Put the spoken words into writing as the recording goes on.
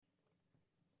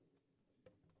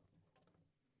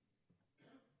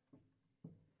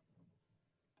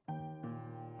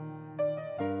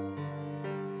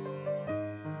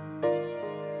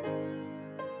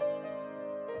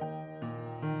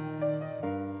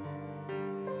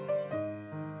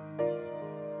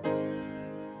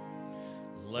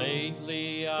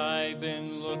Lately I've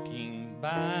been looking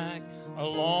back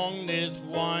along this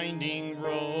winding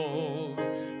road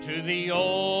to the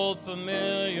old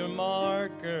familiar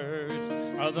markers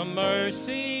of the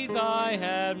mercies I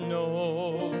have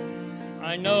known.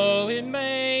 I know it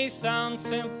may sound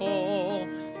simple,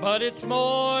 but it's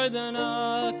more than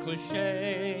a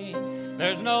cliche.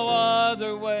 There's no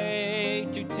other way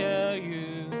to tell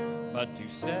you but to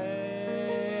say,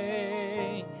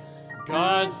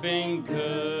 God's been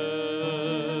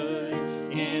good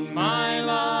in my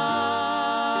life.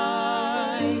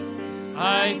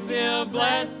 I feel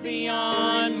blessed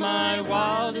beyond my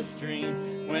wildest dreams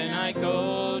when I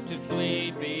go to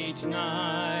sleep each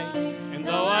night. And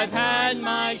though I've had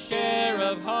my share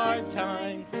of hard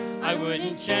times, I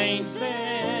wouldn't change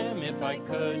them if I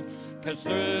could, 'cause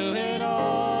through it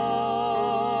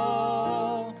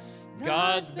all,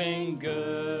 God's been good.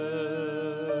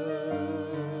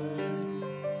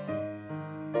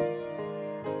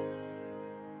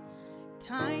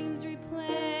 Times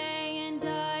replay and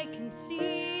I can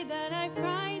see that I've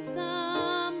cried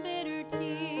some bitter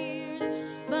tears,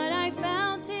 but I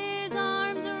felt His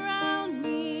arms around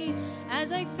me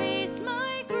as I faced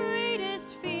my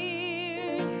greatest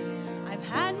fears. I've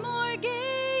had more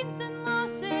gains than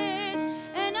losses,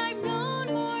 and I've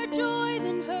known more joy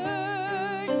than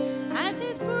hurt as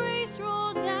His grace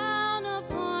rolled down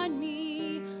upon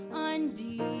me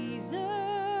undeserved.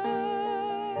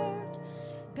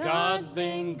 God's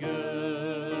been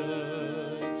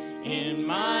good in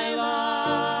my life.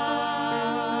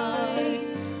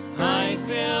 I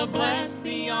feel blessed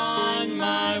beyond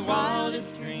my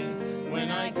wildest dreams when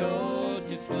I go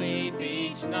to sleep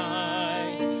each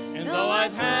night. And though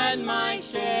I've had my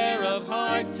share of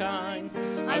hard times,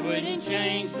 I wouldn't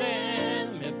change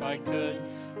them if I could,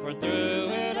 for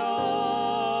through it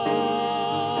all,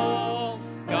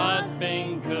 God's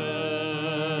been good.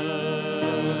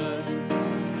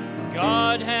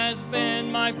 God has been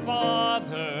my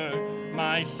Father,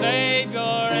 my Savior,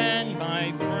 and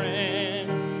my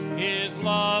friend. His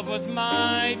love was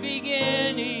my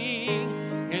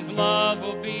beginning. His love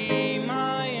will be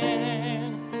my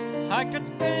end. I could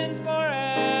spend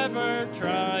forever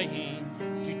trying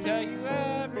to tell you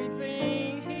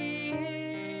everything He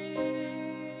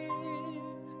is,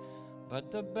 but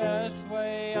the best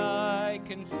way I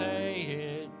can say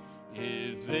it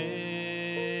is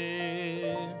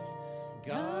this: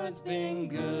 God's been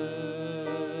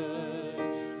good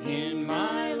in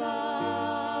my life.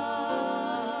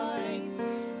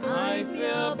 I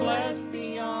feel blessed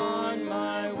beyond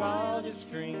my wildest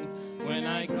dreams when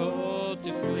I go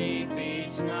to sleep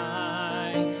each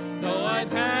night. Though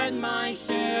I've had my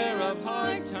share of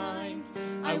hard times,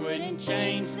 I wouldn't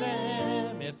change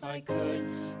them if I could,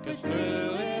 'cause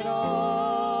through it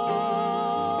all,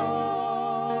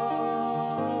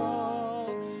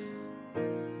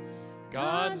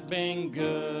 God's been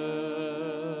good.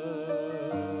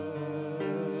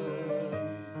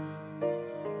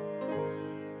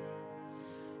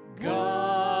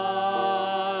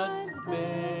 God's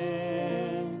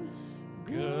been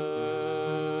good.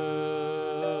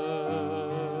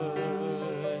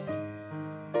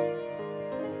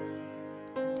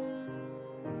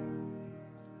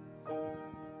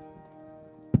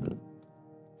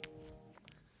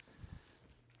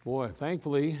 Boy,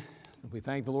 thankfully, we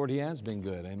thank the Lord He has been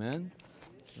good. Amen?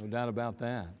 No doubt about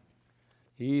that.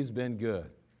 He's been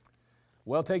good.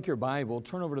 Well, take your Bible,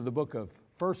 turn over to the book of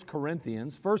 1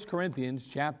 Corinthians. 1 Corinthians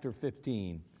chapter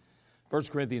 15.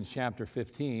 1 Corinthians chapter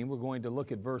 15. We're going to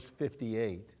look at verse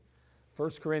 58.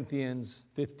 1 Corinthians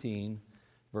 15,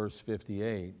 verse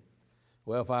 58.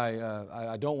 Well, if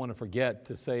I don't want to forget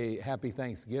to say Happy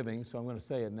Thanksgiving, so I'm going to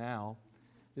say it now.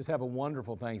 Just have a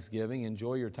wonderful Thanksgiving.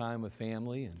 Enjoy your time with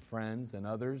family and friends and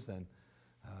others, and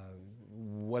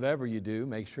whatever you do,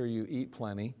 make sure you eat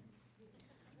plenty.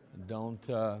 Don't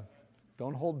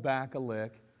hold back a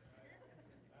lick.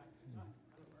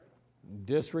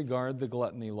 Disregard the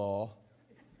gluttony law.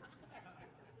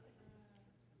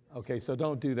 Okay, so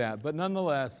don't do that. But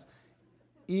nonetheless,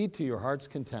 eat to your heart's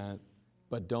content,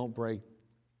 but don't break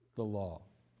the law.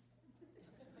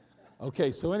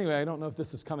 Okay, so anyway, I don't know if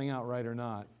this is coming out right or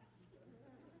not.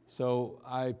 So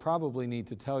I probably need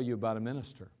to tell you about a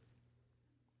minister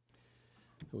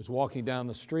who was walking down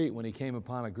the street when he came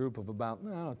upon a group of about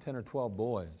 10 or 12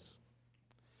 boys.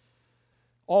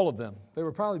 All of them. They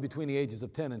were probably between the ages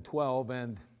of 10 and 12,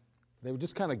 and they were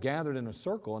just kind of gathered in a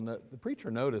circle. And the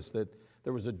preacher noticed that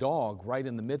there was a dog right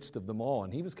in the midst of them all,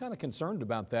 and he was kind of concerned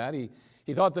about that. He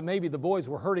thought that maybe the boys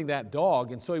were hurting that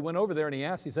dog, and so he went over there and he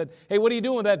asked, he said, "Hey, what are you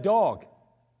doing with that dog?"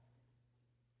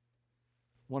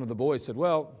 One of the boys said,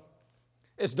 "Well,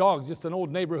 This dog's just an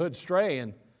old neighborhood stray,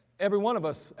 and every one of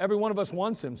us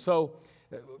wants him. So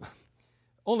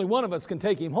only one of us can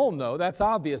take him home, though. That's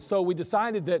obvious. So we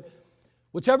decided that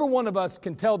whichever one of us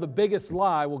can tell the biggest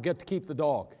lie will get to keep the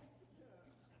dog.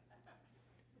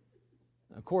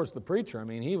 Of course, the preacher,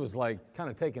 he was like kind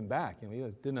of taken back. He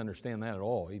didn't understand that at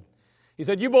all. He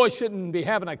said, you boys shouldn't be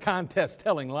having a contest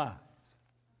telling lies.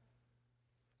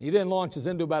 He then launches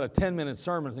into about a 10-minute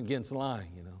sermon against lying,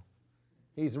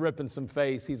 He's ripping some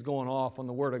face. He's going off on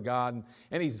the Word of God.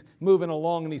 And he's moving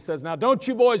along and he says, now don't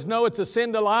you boys know it's a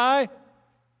sin to lie?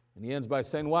 And he ends by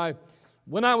saying, why,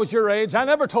 when I was your age, I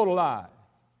never told a lie.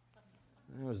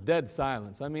 And there was dead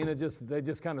silence. They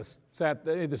just kind of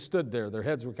they just stood there. Their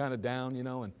heads were kind of down,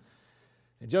 And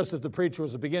just as the preacher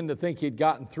was beginning to think he'd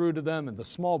gotten through to them, and the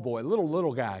small boy,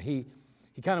 little guy, he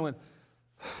kind of went,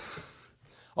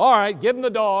 all right, give him the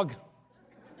dog.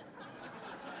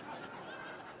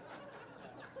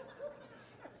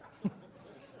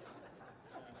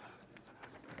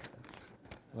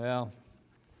 Well,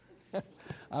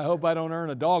 I hope I don't earn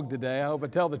a dog today. I hope I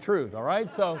tell the truth, all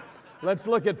right? So let's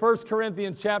look at 1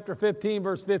 Corinthians chapter 15,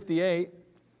 verse 58.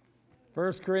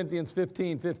 1 Corinthians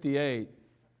 15, 58.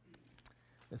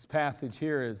 This passage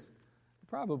here is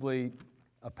probably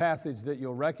a passage that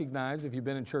you'll recognize if you've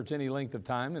been in church any length of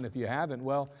time, and if you haven't,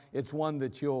 well, it's one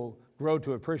that you'll grow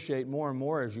to appreciate more and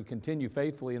more as you continue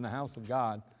faithfully in the house of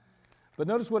God. But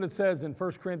notice what it says in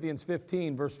 1 Corinthians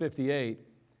 15, verse 58.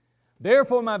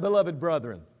 Therefore, my beloved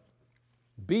brethren,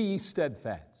 be ye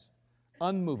steadfast,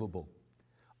 unmovable,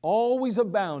 always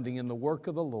abounding in the work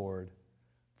of the Lord,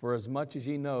 for as much as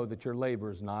ye know that your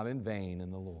labor is not in vain in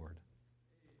the Lord.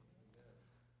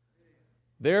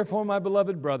 Therefore, my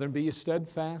beloved brethren, be ye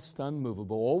steadfast,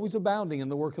 unmovable, always abounding in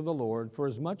the work of the Lord, for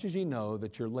as much as ye know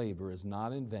that your labor is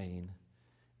not in vain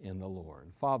in the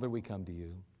Lord. Father, we come to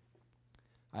you.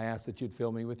 I ask that you'd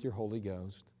fill me with your Holy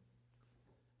Ghost.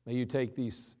 May you take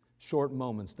these short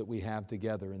moments that we have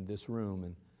together in this room,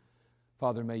 and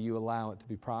Father, may you allow it to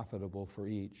be profitable for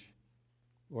each.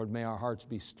 Lord, may our hearts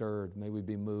be stirred. May we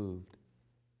be moved.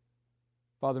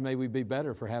 Father, may we be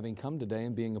better for having come today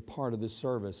and being a part of this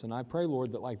service. And I pray,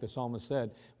 Lord, that like the psalmist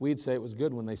said, we'd say it was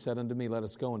good when they said unto me, let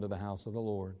us go into the house of the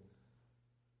Lord.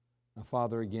 Now,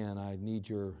 Father, again, I need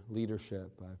your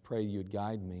leadership. I pray you'd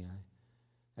guide me.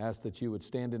 I ask that you would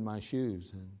stand in my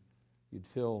shoes and you'd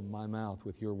fill my mouth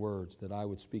with your words, that I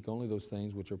would speak only those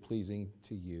things which are pleasing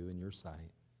to you in your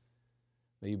sight.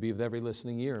 May you be with every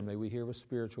listening ear. May we hear with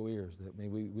spiritual ears, that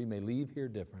we may leave here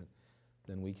different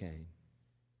than we came.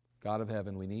 God of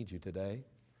heaven, we need you today.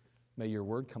 May your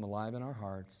word come alive in our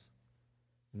hearts,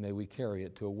 and may we carry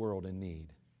it to a world in need.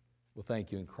 Well,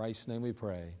 thank you. In Christ's name we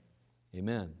pray.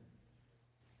 Amen.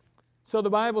 So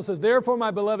the Bible says, therefore, my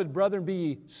beloved brethren, be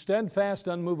ye steadfast,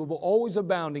 unmovable, always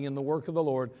abounding in the work of the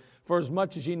Lord, for as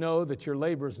much as ye know that your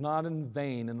labor is not in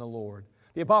vain in the Lord.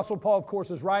 The Apostle Paul, of course,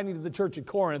 is writing to the church at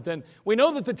Corinth, and we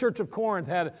know that the church of Corinth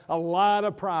had a lot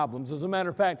of problems. As a matter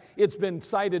of fact, it's been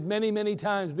cited many, many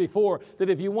times before that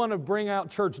if you want to bring out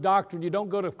church doctrine, you don't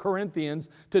go to Corinthians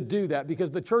to do that, because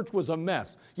the church was a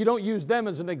mess. You don't use them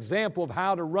as an example of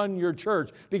how to run your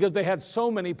church, because they had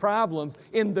so many problems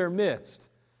in their midst.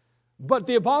 But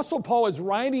the Apostle Paul is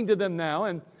writing to them now,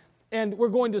 and we're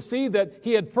going to see that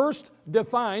he had first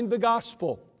defined the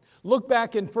gospel. Look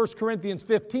back in 1 Corinthians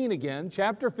 15 again,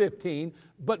 chapter 15,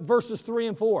 but verses 3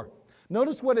 and 4.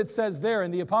 Notice what it says there,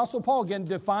 and the Apostle Paul again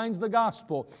defines the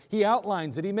gospel. He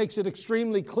outlines it. He makes it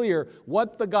extremely clear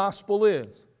what the gospel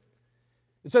is.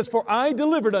 It says, for I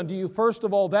delivered unto you first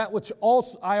of all that which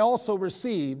I also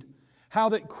received, how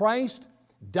that Christ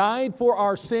died for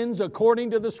our sins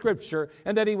according to the Scripture,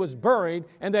 and that He was buried,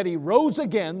 and that He rose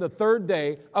again the third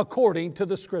day according to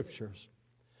the Scriptures.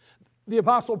 The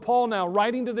Apostle Paul now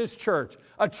writing to this church,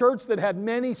 a church that had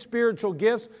many spiritual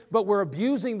gifts, but were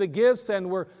abusing the gifts and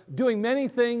were doing many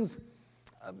things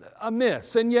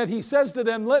amiss. And yet he says to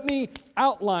them, let me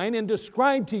outline and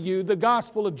describe to you the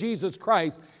gospel of Jesus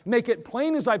Christ, make it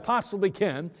plain as I possibly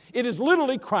can. It is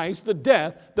literally Christ, the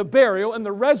death, the burial, and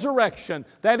the resurrection.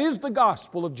 That is the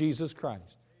gospel of Jesus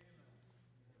Christ.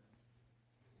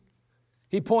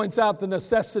 He points out the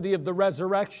necessity of the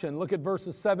resurrection. Look at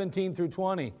verses 17 through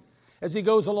 20. As he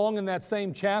goes along in that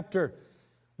same chapter,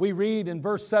 we read in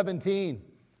verse 17,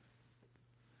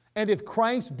 and if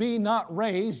Christ be not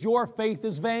raised, your faith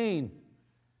is vain.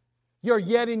 You're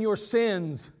yet in your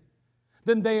sins.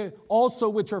 Then they also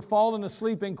which are fallen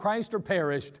asleep in Christ are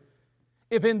perished.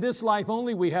 If in this life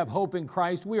only we have hope in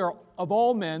Christ, we are of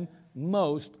all men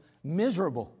most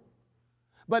miserable.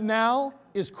 But now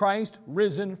is Christ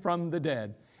risen from the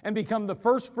dead, and become the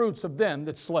first fruits of them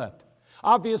that slept.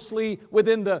 Obviously,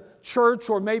 within the church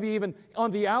or maybe even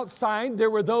on the outside, there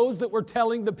were those that were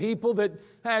telling the people that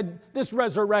had this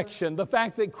resurrection, the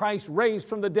fact that Christ raised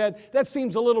from the dead, that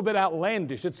seems a little bit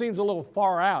outlandish. It seems a little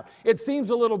far out. It seems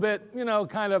a little bit,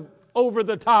 kind of over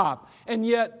the top. And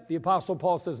yet, the Apostle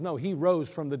Paul says, no, He rose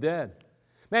from the dead.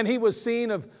 Man, He was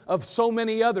seen of so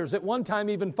many others. At one time,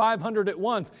 even 500 at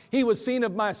once. He was seen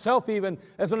of myself even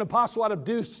as an apostle out of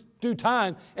due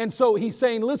time. And so He's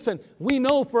saying, listen, we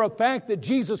know for a fact that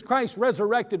Jesus Christ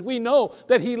resurrected. We know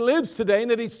that He lives today and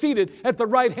that He's seated at the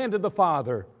right hand of the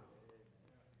Father.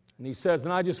 And He says,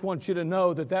 and I just want you to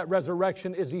know that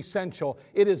resurrection is essential.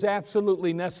 It is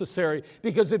absolutely necessary.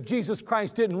 Because if Jesus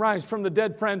Christ didn't rise from the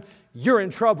dead, friend, you're in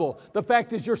trouble. The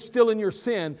fact is you're still in your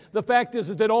sin. The fact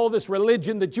is that all this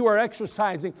religion that you are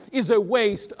exercising is a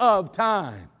waste of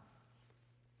time.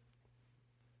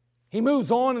 He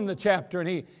moves on in the chapter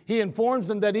and he informs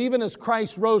them that even as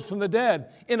Christ rose from the dead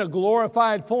in a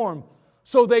glorified form,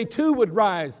 so they too would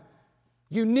rise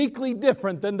uniquely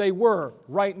different than they were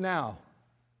right now.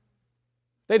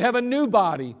 They'd have a new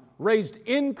body, raised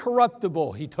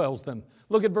incorruptible, He tells them.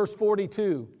 Look at verse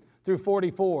 42 through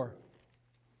 44.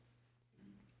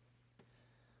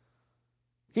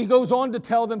 He goes on to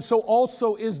tell them, so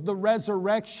also is the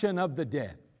resurrection of the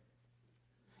dead.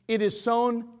 It is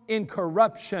sown in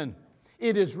corruption.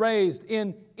 It is raised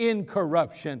in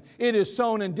incorruption. It is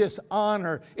sown in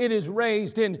dishonor. It is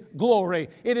raised in glory.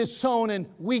 It is sown in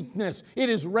weakness. It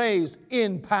is raised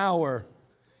in power.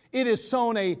 It is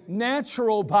sown a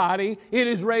natural body. It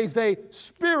is raised a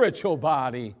spiritual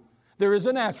body. There is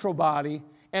a natural body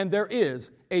and there is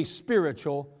a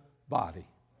spiritual body.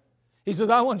 He says,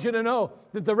 I want you to know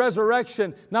that the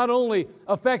resurrection not only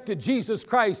affected Jesus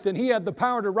Christ and He had the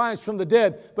power to rise from the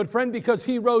dead, but friend, because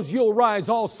He rose, you'll rise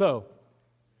also.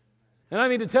 And I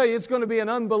need to tell you, it's going to be an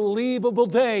unbelievable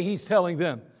day, He's telling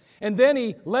them. And then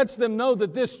He lets them know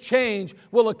that this change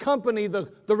will accompany the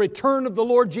return of the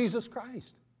Lord Jesus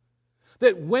Christ.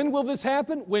 That when will this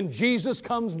happen? When Jesus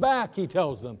comes back, He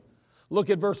tells them.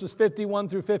 Look at verses 51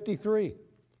 through 53.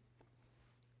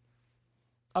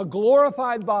 A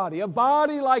glorified body, a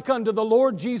body like unto the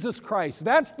Lord Jesus Christ.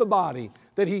 That's the body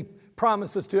that He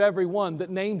promises to everyone that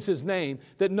names His name,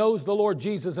 that knows the Lord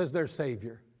Jesus as their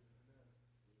Savior.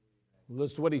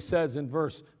 This is what He says in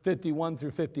verse 51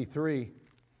 through 53.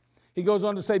 He goes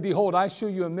on to say, behold, I shew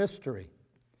you a mystery.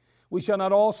 We shall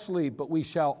not all sleep, but we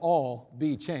shall all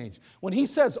be changed. When He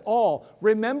says all,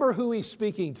 remember who He's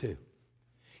speaking to.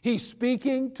 He's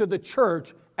speaking to the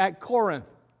church at Corinth.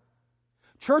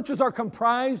 Churches are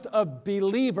comprised of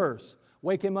believers.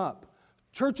 Wake him up.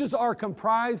 Churches are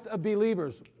comprised of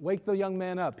believers. Wake the young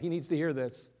man up. He needs to hear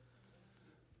this.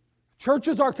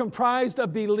 Churches are comprised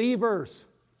of believers.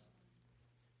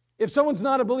 If someone's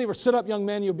not a believer, sit up, young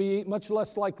man. You'll be much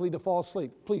less likely to fall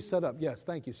asleep. Please sit up. Yes,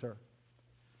 thank you, sir.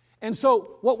 And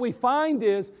so what we find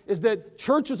is that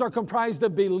churches are comprised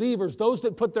of believers, those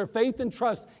that put their faith and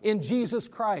trust in Jesus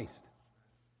Christ.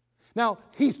 Now,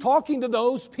 He's talking to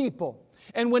those people.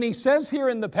 And when He says here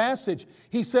in the passage,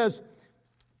 He says,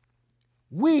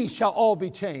 we shall all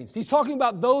be changed. He's talking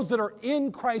about those that are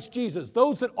in Christ Jesus,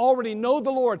 those that already know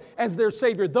the Lord as their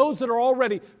Savior, those that are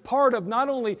already part of not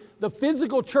only the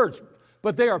physical church,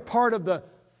 but they are part of the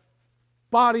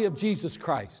body of Jesus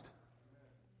Christ.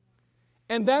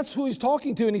 And that's who He's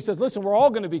talking to. And He says, listen, we're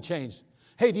all going to be changed.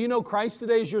 Hey, do you know Christ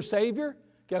today is your Savior?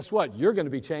 Guess what? You're going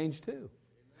to be changed too.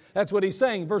 That's what He's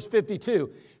saying. Verse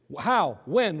 52. How?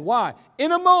 When? Why?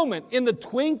 In a moment, in the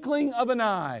twinkling of an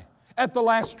eye, at the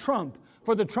last trump.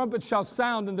 For the trumpet shall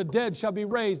sound, and the dead shall be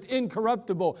raised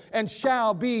incorruptible, and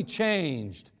shall be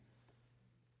changed.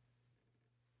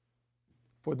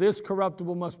 For this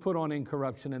corruptible must put on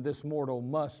incorruption, and this mortal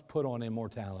must put on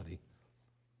immortality.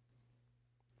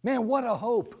 Man, what a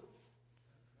hope.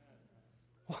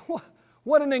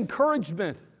 What an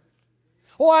encouragement.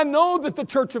 Oh, I know that the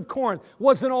church of Corinth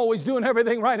wasn't always doing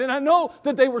everything right, and I know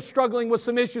that they were struggling with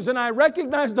some issues, and I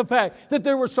recognize the fact that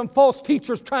there were some false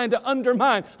teachers trying to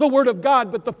undermine the Word of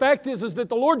God, but the fact is that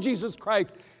the Lord Jesus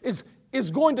Christ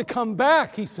is going to come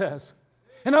back, He says.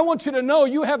 And I want you to know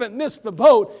you haven't missed the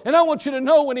boat, and I want you to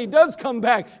know when He does come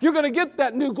back, you're going to get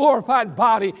that new glorified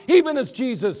body, even as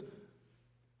Jesus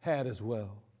had as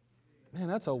well. Man,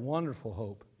 that's a wonderful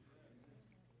hope.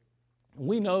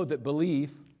 We know that belief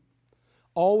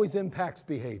always impacts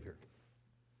behavior.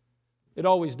 It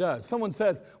always does. Someone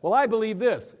says, well, I believe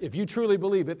this. If you truly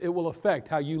believe it, it will affect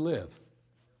how you live.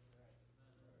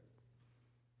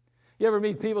 You ever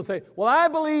meet people say, well, I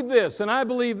believe this and I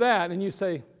believe that, and you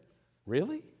say,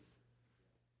 really?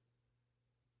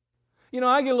 You know,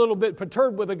 I get a little bit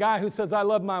perturbed with a guy who says, I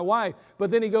love my wife,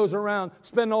 but then he goes around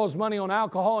spending all his money on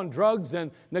alcohol and drugs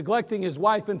and neglecting his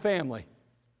wife and family.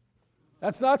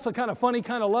 That's not the kind of funny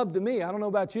kind of love to me. I don't know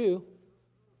about you.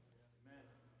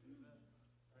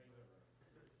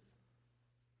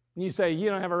 And you say, you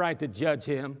don't have a right to judge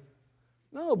him.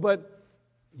 No, but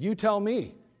you tell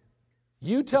me.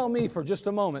 You tell me for just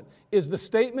a moment, is the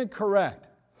statement correct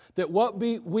that what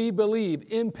we believe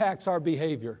impacts our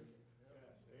behavior?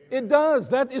 It does.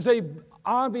 That is an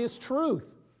obvious truth.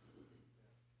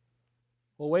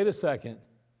 Well, wait a second.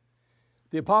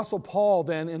 The Apostle Paul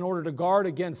then, in order to guard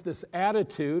against this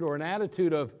attitude or an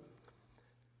attitude of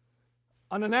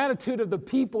the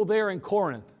people there in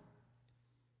Corinth,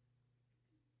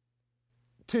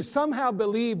 to somehow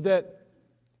believe that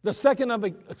the second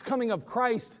coming of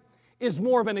Christ is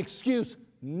more of an excuse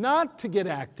not to get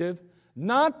active,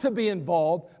 not to be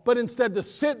involved, but instead to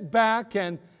sit back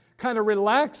and kind of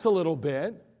relax a little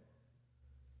bit,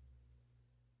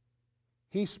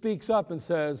 he speaks up and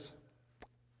says,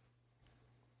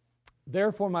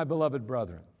 therefore, my beloved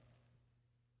brethren,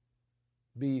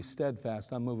 be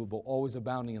steadfast, unmovable, always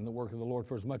abounding in the work of the Lord,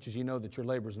 for as much as you know that your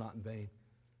labor is not in vain.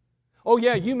 Oh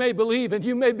yeah, you may believe and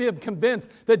you may be convinced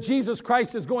that Jesus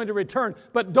Christ is going to return,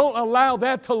 but don't allow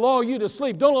that to lull you to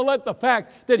sleep. Don't let the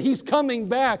fact that He's coming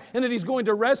back and that He's going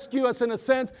to rescue us in a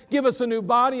sense, give us a new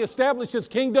body, establish His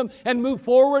kingdom, and move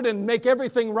forward and make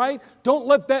everything right. Don't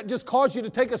let that just cause you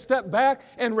to take a step back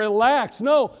and relax.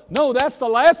 No, that's the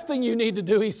last thing you need to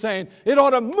do, he's saying. It ought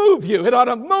to move you. It ought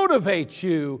to motivate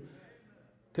you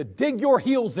to dig your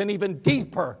heels in even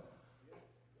deeper.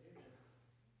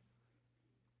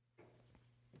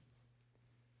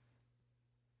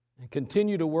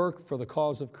 Continue to work for the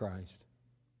cause of Christ.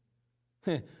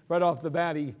 Right off the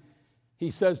bat,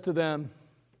 he says to them,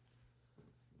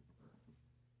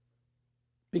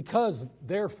 because,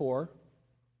 therefore,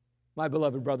 my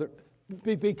beloved brother,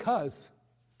 because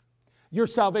your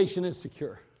salvation is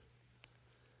secure.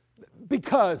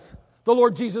 Because the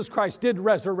Lord Jesus Christ did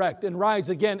resurrect and rise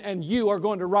again, and you are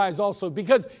going to rise also.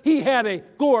 Because He had a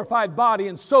glorified body,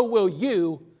 and so will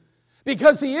you.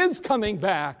 Because He is coming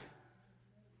back.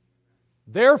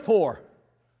 Therefore,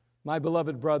 my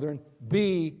beloved brethren,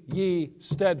 be ye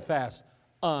steadfast,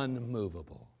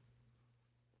 unmovable.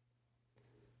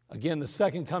 Again, the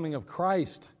second coming of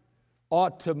Christ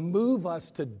ought to move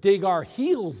us to dig our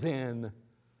heels in.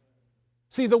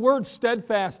 See, the word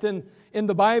steadfast in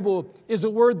the Bible is a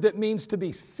word that means to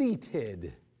be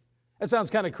seated. That sounds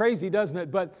kind of crazy, doesn't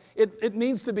it? But it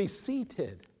means to be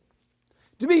seated.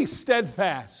 To be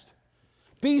steadfast.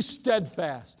 Be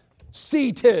steadfast.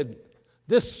 Seated.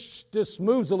 This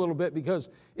moves a little bit because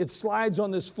it slides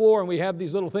on this floor and we have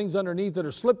these little things underneath that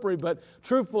are slippery, but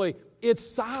truthfully, it's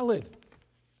solid.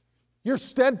 You're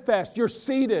steadfast. You're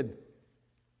seated.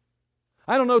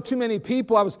 I don't know too many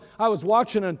people. I was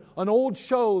watching an old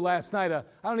show last night. I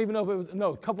don't even know if it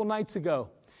was, a couple nights ago.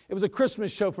 It was a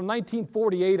Christmas show from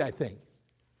 1948, I think.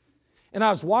 And I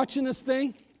was watching this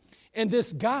thing, and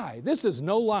this guy, this is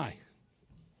no lie.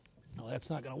 Oh, that's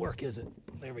not going to work, is it?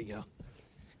 There we go.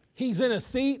 He's in a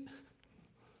seat,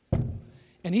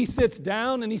 and he sits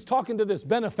down, and he's talking to this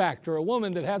benefactor, a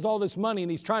woman that has all this money, and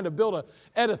he's trying to build an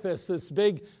edifice, this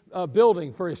big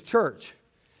building for his church.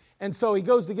 And so he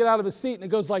goes to get out of his seat, and it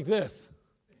goes like this.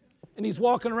 And he's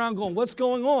walking around going, what's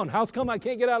going on? How come I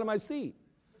can't get out of my seat?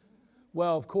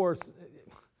 Well, of course,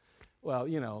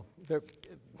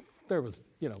 there was,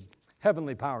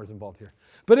 heavenly powers involved here.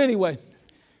 But anyway,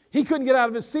 he couldn't get out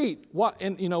of his seat. What?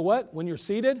 And you know what? When you're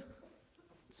seated,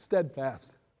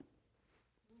 steadfast.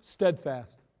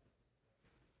 Steadfast.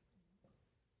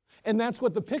 And that's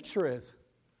what the picture is.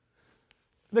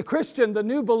 The Christian, the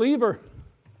new believer,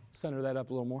 center that up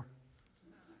a little more.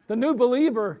 The new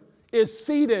believer is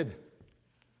seated.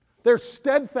 They're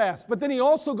steadfast. But then he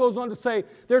also goes on to say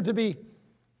they're to be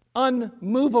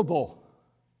unmovable.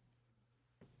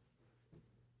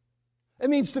 It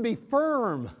means to be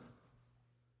firm.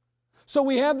 So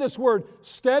we have this word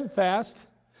steadfast,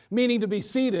 meaning to be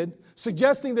seated,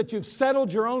 suggesting that you've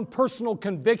settled your own personal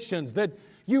convictions, that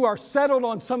you are settled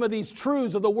on some of these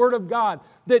truths of the Word of God,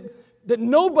 that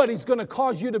nobody's going to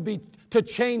cause you to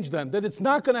change them, that it's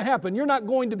not going to happen. You're not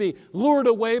going to be lured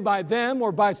away by them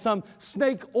or by some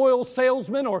snake oil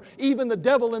salesman or even the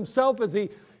devil himself as he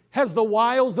has the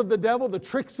wiles of the devil, the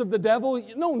tricks of the devil.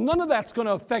 No, none of that's going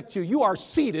to affect you. You are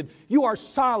seated. You are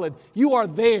solid. You are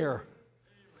there.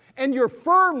 And you're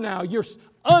firm now. You're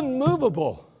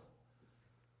unmovable.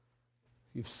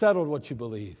 You've settled what you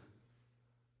believe.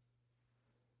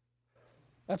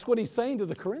 That's what he's saying to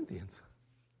the Corinthians.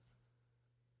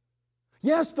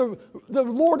 Yes, the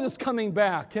Lord is coming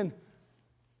back, and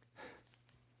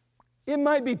It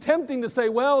might be tempting to say,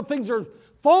 well, things are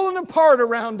falling apart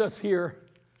around us here.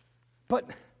 But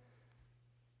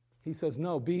he says,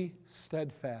 no, be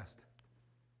steadfast.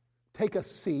 Take a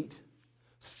seat.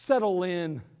 Settle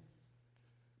in.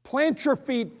 Plant your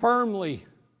feet firmly.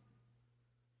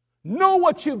 Know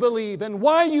what you believe and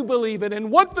why you believe it and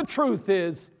what the truth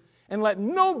is, and let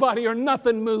nobody or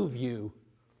nothing move you.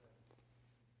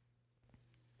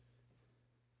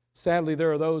 Sadly,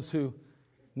 there are those who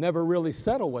never really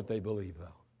settle what they believe, though.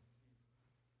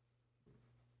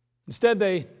 Instead,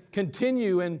 they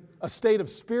continue in a state of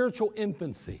spiritual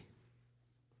infancy.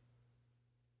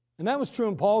 And that was true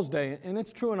in Paul's day, and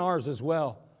it's true in ours as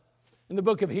well. In the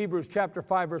book of Hebrews, chapter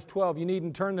 5, verse 12, you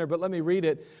needn't turn there, but let me read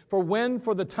it. For when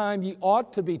for the time ye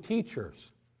ought to be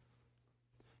teachers,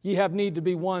 you have need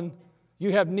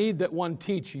that one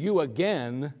teach you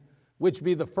again, which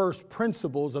be the first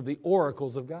principles of the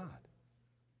oracles of God.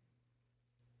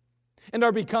 And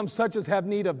are become such as have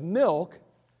need of milk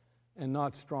and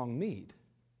not strong meat.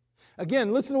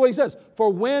 Again, listen to what he says.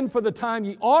 For when for the time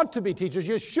ye ought to be teachers,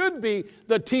 you should be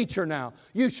the teacher now.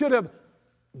 You should have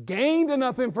gained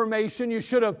enough information. You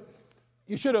should have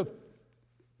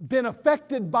been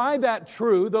affected by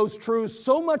those truths,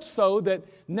 so much so that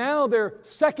now they're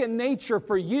second nature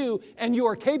for you, and you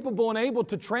are capable and able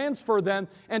to transfer them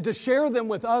and to share them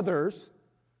with others.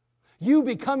 You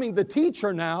becoming the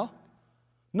teacher now,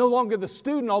 no longer the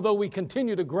student, although we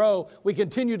continue to grow, we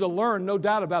continue to learn, no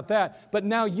doubt about that. But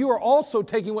now you are also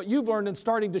taking what you've learned and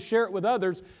starting to share it with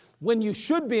others. When you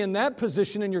should be in that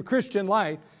position in your Christian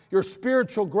life, your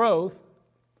spiritual growth,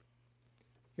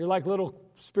 you're like little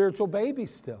spiritual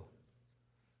babies still.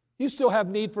 You still have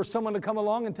need for someone to come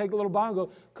along and take a little Bible and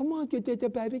go, come on, get the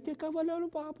baby, take a little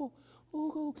Bible.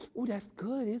 Oh, that's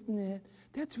good, isn't it?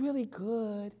 That's really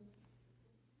good.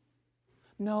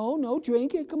 No,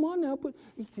 drink it. Come on now.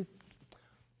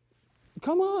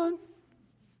 Come on.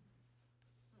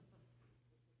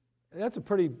 That's a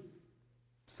pretty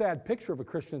sad picture of a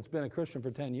Christian that's been a Christian for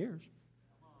 10 years.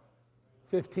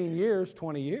 15 years,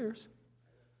 20 years.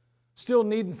 Still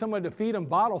needing somebody to feed them,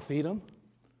 bottle feed them.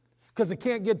 Because they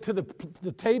can't get to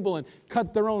the table and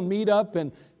cut their own meat up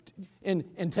and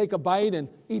take a bite and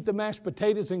eat the mashed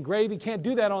potatoes and gravy. Can't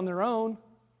do that on their own.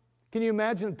 Can you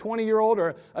imagine a 20-year-old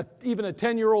or even a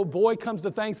 10-year-old boy comes to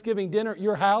Thanksgiving dinner at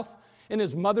your house and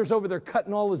his mother's over there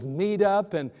cutting all his meat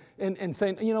up and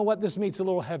saying, you know what, this meat's a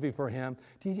little heavy for him.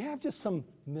 Do you have just some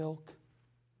milk?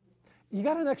 You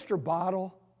got an extra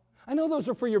bottle? I know those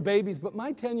are for your babies, but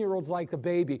my 10-year-old's like a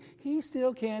baby. He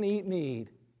still can't eat meat.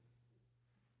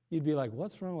 You'd be like,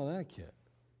 what's wrong with that kid?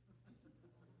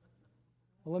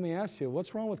 Well, let me ask you,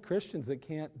 what's wrong with Christians that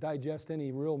can't digest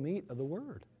any real meat of the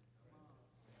Word?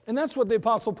 And that's what the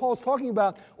Apostle Paul's talking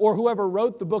about, or whoever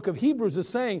wrote the book of Hebrews is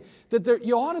saying, that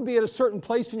you ought to be at a certain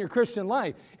place in your Christian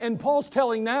life. And Paul's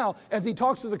telling now, as he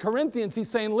talks to the Corinthians, he's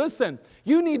saying, listen,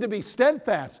 you need to be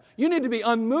steadfast. You need to be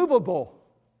unmovable.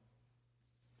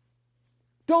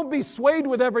 Don't be swayed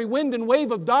with every wind and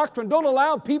wave of doctrine. Don't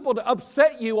allow people to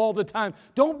upset you all the time.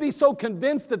 Don't be so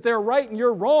convinced that they're right and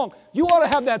you're wrong. You ought to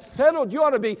have that settled. You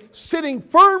ought to be sitting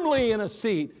firmly in a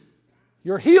seat,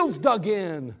 your heels dug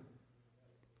in.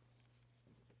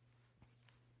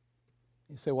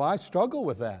 You say, well, I struggle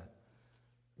with that.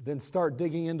 Then start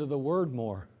digging into the Word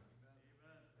more.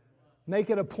 Make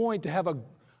it a point to have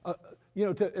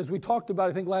as we talked about,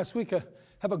 I think last week,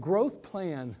 have a growth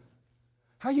plan.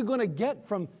 How are you going to get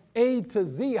from A to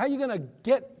Z? How are you going to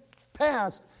get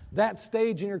past that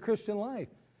stage in your Christian life?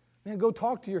 Man, go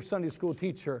talk to your Sunday school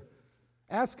teacher.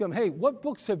 Ask them, hey, what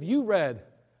books have you read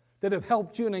that have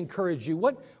helped you and encouraged you?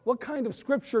 What kind of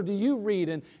scripture do you read?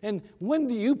 And when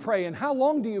do you pray? And how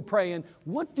long do you pray? And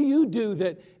what do you do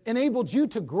that enabled you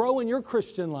to grow in your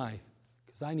Christian life?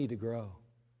 Because I need to grow.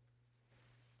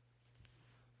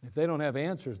 If they don't have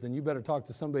answers, then you better talk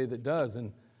to somebody that does.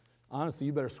 And honestly,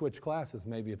 you better switch classes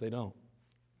maybe if they don't.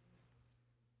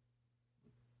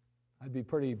 I'd be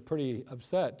pretty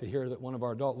upset to hear that one of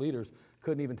our adult leaders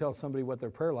couldn't even tell somebody what their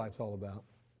prayer life's all about.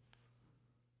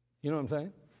 You know what I'm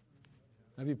saying?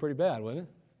 That'd be pretty bad, wouldn't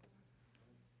it?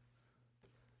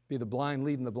 Be the blind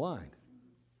leading the blind.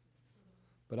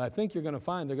 But I think you're going to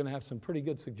find they're going to have some pretty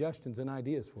good suggestions and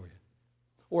ideas for you.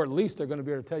 Or at least they're going to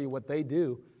be able to tell you what they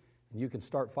do, and you can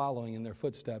start following in their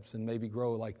footsteps and maybe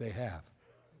grow like they have.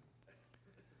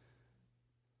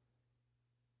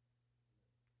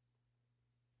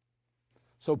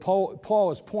 So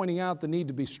Paul is pointing out the need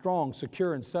to be strong,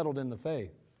 secure, and settled in the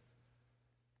faith.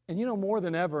 And you know, more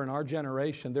than ever in our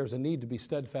generation, there's a need to be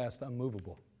steadfast,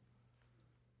 unmovable.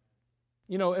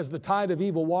 You know, as the tide of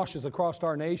evil washes across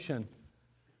our nation,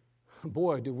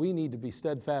 boy, do we need to be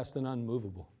steadfast and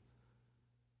unmovable.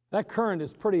 That current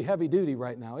is pretty heavy duty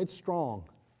right now. It's strong.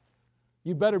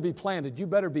 You better be planted. You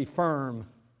better be firm.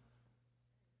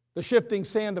 The shifting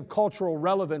sand of cultural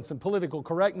relevance and political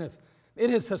correctness, it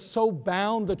has so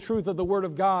bound the truth of the Word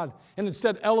of God and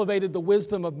instead elevated the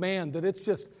wisdom of man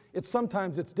that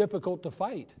sometimes it's difficult to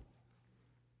fight.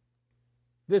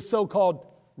 This so-called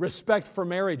Respect for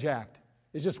Marriage Act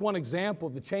is just one example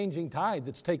of the changing tide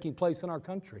that's taking place in our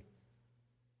country.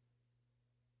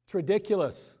 It's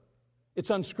ridiculous. It's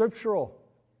unscriptural.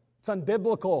 It's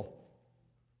unbiblical.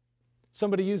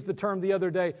 Somebody used the term the other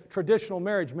day, traditional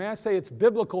marriage. May I say it's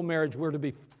biblical marriage we're to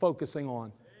be focusing on?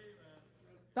 Amen.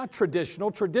 Not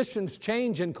traditional. Traditions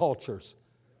change in cultures.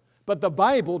 But the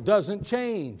Bible doesn't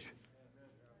change.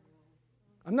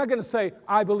 I'm not going to say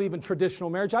I believe in traditional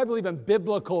marriage. I believe in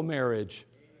biblical marriage.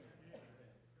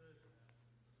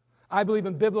 I believe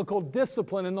in biblical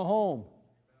discipline in the home.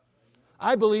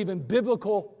 I believe in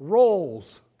biblical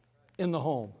roles in the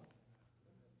home.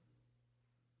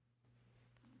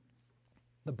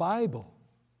 The Bible.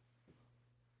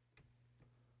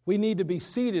 We need to be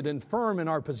seated and firm in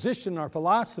our position, our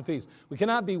philosophies. We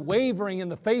cannot be wavering in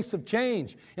the face of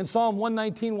change. In Psalm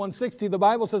 119, 160, the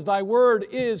Bible says, Thy word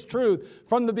is truth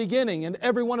from the beginning, and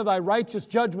every one of Thy righteous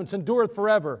judgments endureth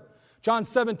forever. John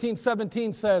 17,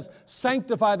 17 says,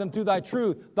 Sanctify them through Thy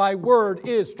truth. Thy word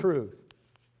is truth.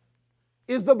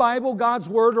 Is the Bible God's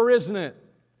word or isn't it?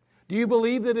 Do you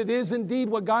believe that it is indeed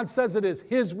what God says it is,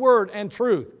 His word and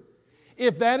truth?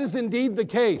 If that is indeed the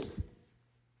case,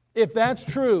 if that's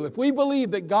true, if we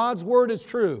believe that God's word is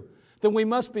true, then we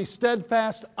must be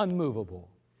steadfast, unmovable.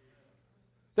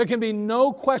 There can be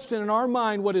no question in our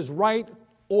mind what is right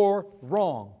or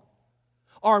wrong.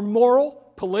 Our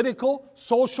moral, political,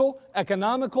 social,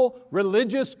 economical,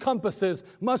 religious compasses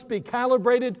must be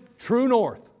calibrated true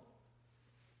north.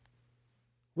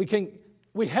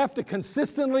 We have to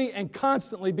consistently and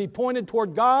constantly be pointed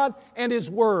toward God and His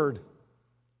word.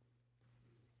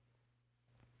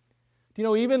 Do you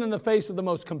know, even in the face of the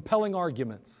most compelling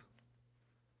arguments,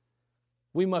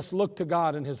 we must look to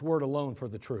God and His Word alone for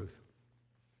the truth.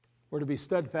 We're to be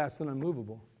steadfast and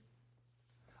unmovable.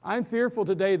 I'm fearful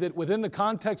today that within the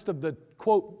context of the,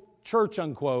 quote, church,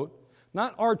 unquote,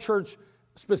 not our church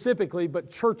specifically,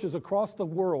 but churches across the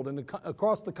world and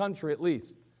across the country at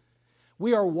least,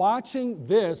 we are watching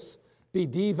this be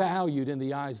devalued in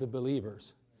the eyes of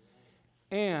believers.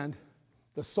 And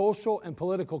the social and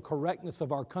political correctness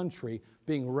of our country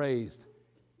being raised.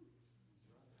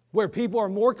 Where people are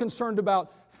more concerned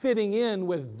about fitting in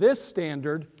with this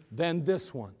standard than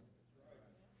this one.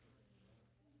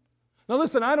 Now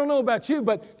listen, I don't know about you,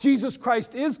 but Jesus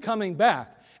Christ is coming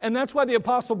back. And that's why the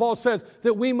Apostle Paul says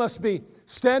that we must be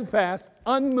steadfast,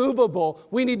 unmovable.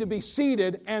 We need to be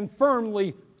seated and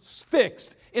firmly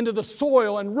fixed into the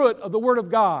soil and root of the Word of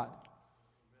God.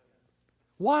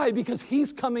 Why? Because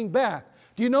He's coming back.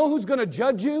 Do you know who's going to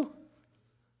judge you?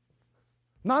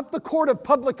 Not the court of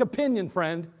public opinion,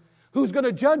 friend. Who's going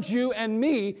to judge you and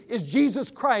me is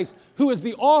Jesus Christ, who is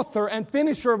the author and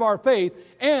finisher of our faith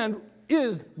and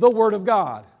is the Word of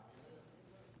God.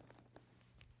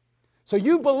 So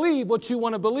you believe what you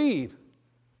want to believe,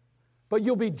 but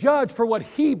you'll be judged for what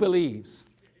He believes.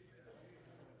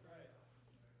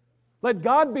 Let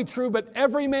God be true, but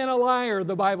every man a liar,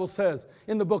 the Bible says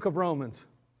in the book of Romans.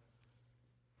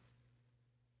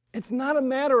 It's not a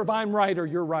matter of I'm right or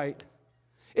you're right.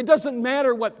 It doesn't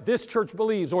matter what this church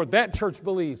believes or that church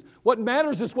believes. What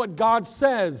matters is what God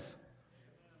says.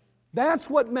 That's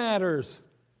what matters.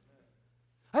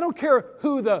 I don't care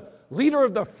who the leader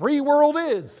of the free world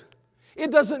is.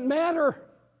 It doesn't matter.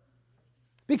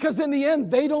 Because in the end,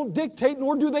 they don't dictate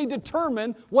nor do they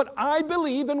determine what I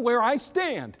believe and where I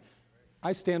stand.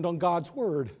 I stand on God's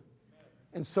word.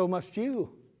 And so must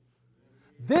you.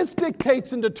 This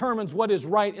dictates and determines what is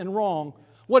right and wrong,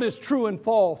 what is true and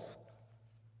false,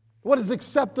 what is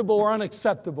acceptable or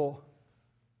unacceptable.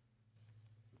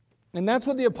 And that's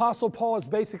what the Apostle Paul is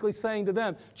basically saying to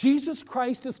them. Jesus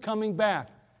Christ is coming back.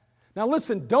 Now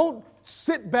listen, don't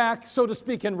sit back, so to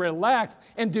speak, and relax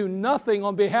and do nothing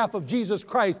on behalf of Jesus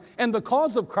Christ and the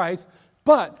cause of Christ,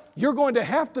 but you're going to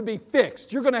have to be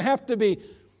fixed. You're going to have to be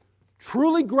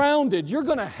truly grounded. You're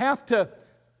going to have to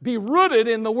be rooted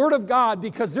in the Word of God,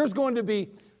 because there's going to be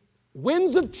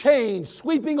winds of change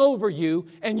sweeping over you,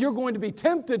 and you're going to be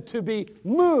tempted to be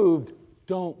moved.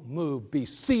 Don't move. Be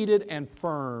seated and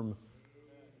firm.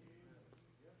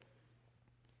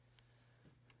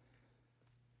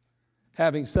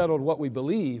 Having settled what we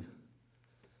believe,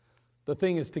 the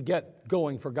thing is to get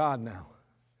going for God now.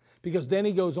 Because then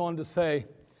he goes on to say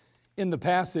in the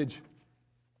passage,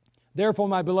 Therefore,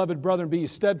 my beloved brethren, be ye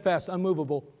steadfast,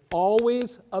 unmovable,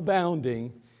 always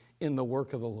abounding in the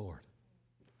work of the Lord.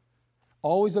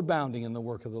 Always abounding in the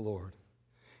work of the Lord.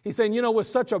 He's saying, with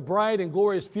such a bright and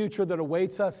glorious future that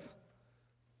awaits us,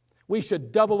 we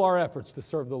should double our efforts to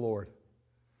serve the Lord.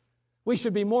 We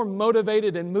should be more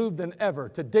motivated and moved than ever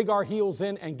to dig our heels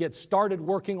in and get started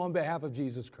working on behalf of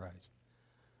Jesus Christ.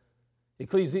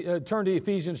 Turn to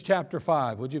Ephesians chapter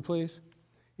 5, would you please?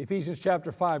 Ephesians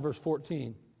chapter 5, verse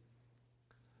 14.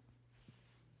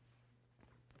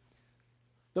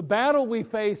 The battle we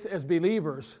face as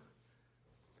believers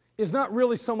is not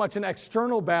really so much an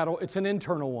external battle, it's an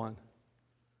internal one.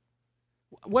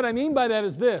 What I mean by that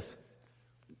is this.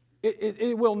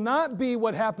 It will not be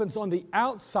what happens on the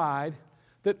outside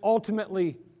that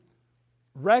ultimately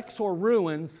wrecks or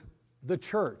ruins the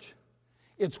church.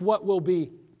 It's what will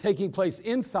be taking place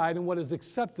inside and what is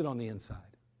accepted on the inside.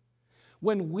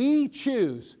 When we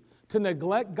choose to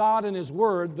neglect God and His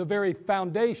Word, the very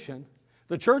foundation,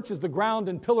 the church is the ground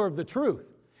and pillar of the truth.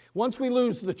 Once we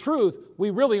lose the truth, we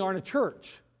really aren't a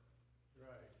church. Right.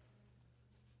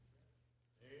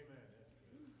 Amen.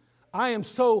 I am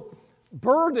so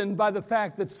burdened by the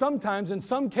fact that sometimes, in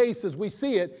some cases, we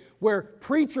see it where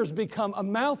preachers become a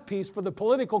mouthpiece for the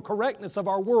political correctness of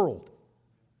our world,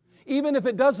 even if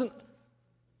it doesn't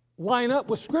line up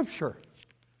with Scripture.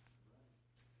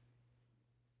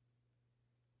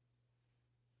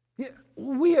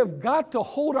 We have got to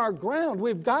hold our ground.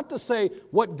 We've got to say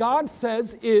what God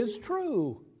says is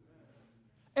true.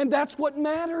 And that's what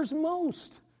matters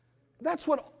most. That's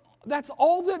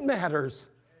all that matters.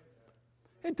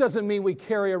 It doesn't mean we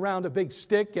carry around a big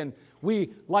stick and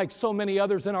we, like so many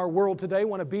others in our world today,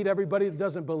 want to beat everybody that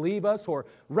doesn't believe us or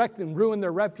wreck and ruin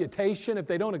their reputation if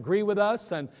they don't agree with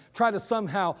us and try to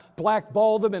somehow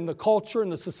blackball them in the culture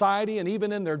and the society and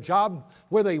even in their job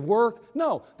where they work.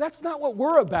 No, that's not what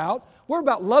we're about. We're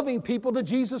about loving people to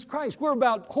Jesus Christ. We're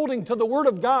about holding to the Word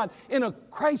of God in a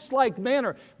Christ-like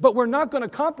manner. But we're not going to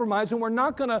compromise and we're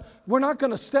not going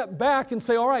to step back and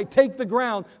say, all right, take the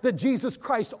ground that Jesus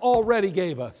Christ already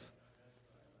gave us.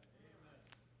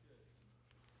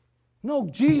 No,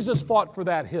 Jesus fought for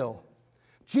that hill.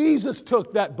 Jesus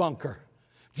took that bunker.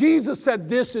 Jesus said,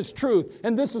 this is truth,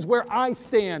 and this is where I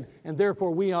stand, and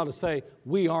therefore we ought to say,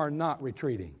 we are not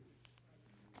retreating.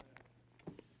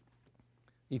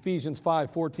 Ephesians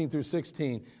 5, 14 through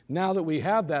 16. Now that we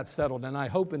have that settled, and I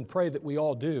hope and pray that we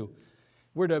all do,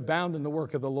 we're to abound in the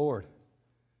work of the Lord.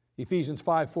 Ephesians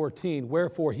 5, 14.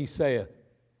 Wherefore he saith,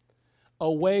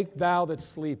 awake thou that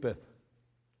sleepeth,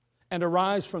 and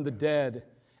arise from the dead,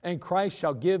 and Christ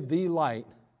shall give thee light.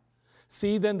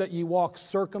 See then that ye walk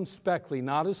circumspectly,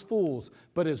 not as fools,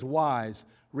 but as wise,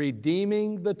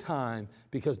 redeeming the time,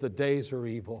 because the days are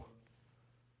evil.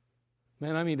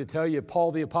 Man, I mean to tell you,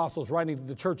 Paul the Apostle is writing to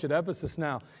the church at Ephesus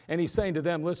now, and he's saying to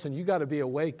them, listen, you got to be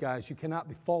awake, guys. You cannot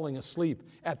be falling asleep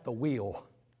at the wheel.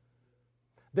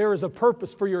 There is a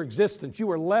purpose for your existence. You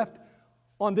were left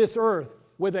on this earth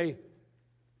with a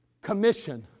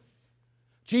commission.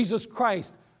 Jesus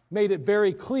Christ made it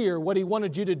very clear what He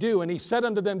wanted you to do. And He said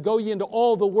unto them, go ye into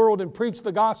all the world and preach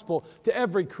the gospel to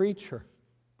every creature.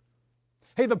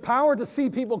 Hey, the power to see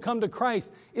people come to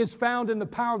Christ is found in the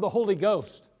power of the Holy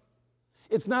Ghost.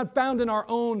 It's not found in our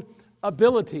own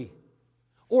ability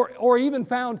or even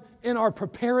found in our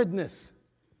preparedness.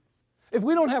 If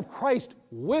we don't have Christ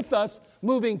with us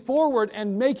moving forward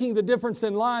and making the difference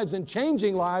in lives and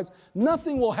changing lives,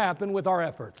 nothing will happen with our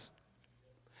efforts.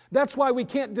 That's why we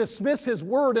can't dismiss His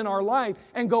Word in our life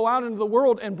and go out into the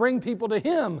world and bring people to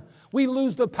Him. We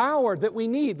lose the power that we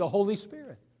need, the Holy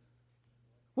Spirit.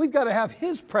 We've got to have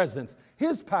His presence,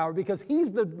 His power, because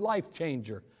He's the life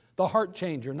changer, the heart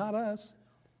changer, not us.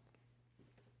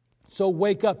 So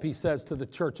wake up, he says to the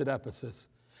church at Ephesus.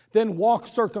 Then walk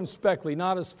circumspectly,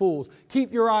 not as fools.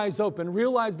 Keep your eyes open.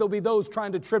 Realize there'll be those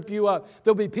trying to trip you up.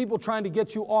 There'll be people trying to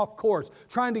get you off course,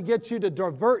 trying to get you to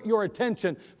divert your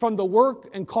attention from the work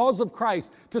and cause of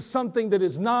Christ to something that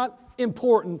is not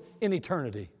important in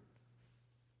eternity.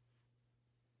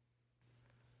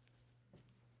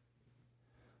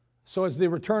 So as the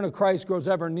return of Christ grows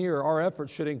ever nearer, our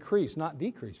efforts should increase, not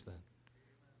decrease then.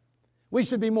 We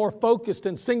should be more focused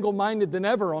and single-minded than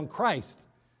ever on Christ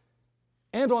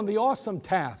and on the awesome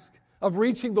task of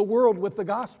reaching the world with the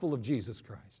gospel of Jesus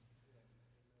Christ.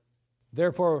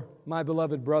 Therefore, my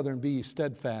beloved brethren, be ye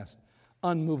steadfast,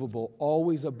 unmovable,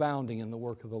 always abounding in the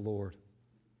work of the Lord.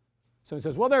 Somebody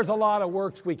says, well, there's a lot of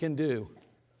works we can do.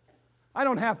 I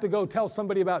don't have to go tell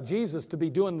somebody about Jesus to be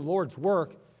doing the Lord's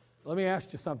work. Let me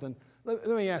ask you something. Let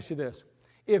me ask you this.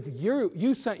 If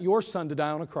you sent your son to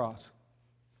die on a cross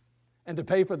and to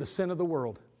pay for the sin of the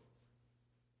world,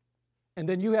 and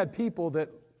then you had people that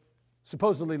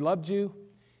supposedly loved you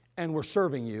and were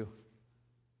serving you,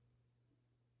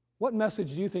 What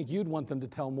message do you think you'd want them to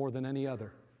tell more than any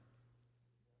other?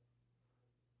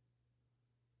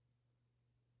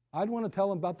 I'd want to tell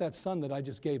them about that son that I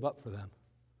just gave up for them.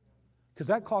 Because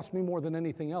that cost me more than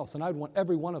anything else. And I'd want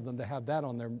every one of them to have that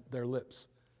on their lips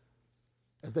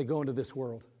as they go into this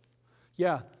world.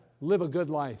 Yeah, live a good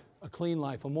life, a clean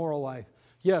life, a moral life.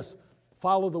 Yes,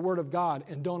 follow the Word of God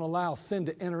and don't allow sin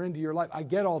to enter into your life. I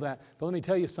get all that. But let me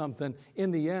tell you something. In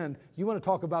the end, you want to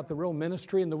talk about the real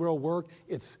ministry and the real work,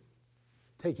 it's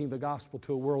taking the gospel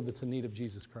to a world that's in need of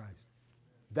Jesus Christ.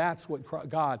 That's what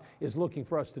God is looking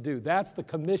for us to do. That's the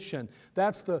commission.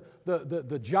 That's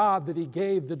the job that He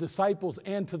gave the disciples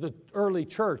and to the early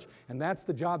church. And that's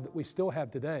the job that we still have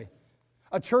today.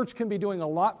 A church can be doing a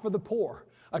lot for the poor.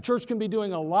 A church can be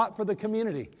doing a lot for the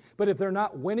community. But if they're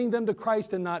not winning them to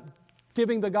Christ and not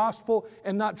giving the gospel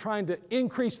and not trying to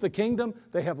increase the kingdom,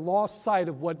 they have lost sight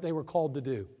of what they were called to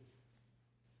do.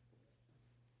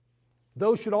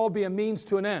 Those should all be a means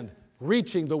to an end.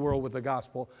 Reaching the world with the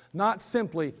gospel, not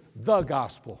simply the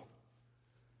gospel.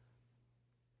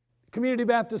 Community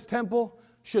Baptist Temple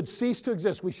should cease to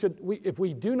exist. If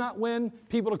we do not win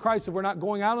people to Christ, if we're not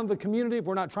going out into the community, if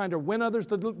we're not trying to win others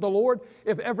to the Lord,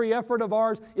 if every effort of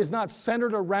ours is not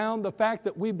centered around the fact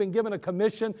that we've been given a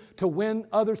commission to win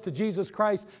others to Jesus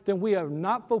Christ, then we are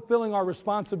not fulfilling our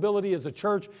responsibility as a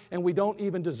church, and we don't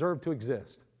even deserve to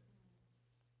exist.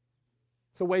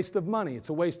 It's a waste of money. It's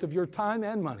a waste of your time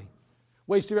and money.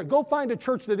 Go find a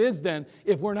church that is then,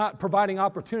 if we're not providing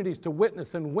opportunities to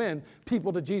witness and win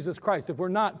people to Jesus Christ, if we're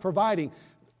not providing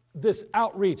this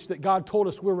outreach that God told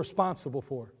us we're responsible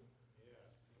for.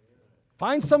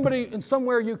 Find somebody and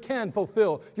somewhere you can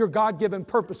fulfill your God-given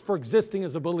purpose for existing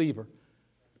as a believer.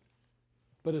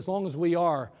 But as long as we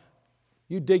are,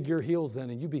 you dig your heels in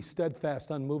and you be steadfast,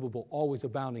 unmovable, always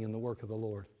abounding in the work of the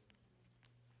Lord.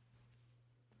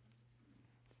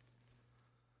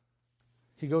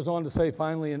 He goes on to say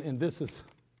finally, and this is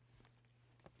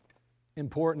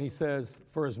important, he says,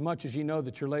 for as much as you know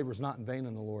that your labor is not in vain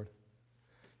in the Lord.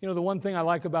 You know, the one thing I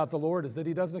like about the Lord is that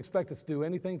He doesn't expect us to do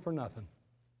anything for nothing.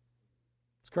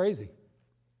 It's crazy.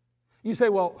 You say,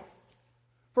 well,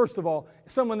 first of all,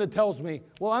 someone that tells me,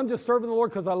 well, I'm just serving the Lord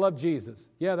because I love Jesus.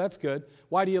 Yeah, that's good.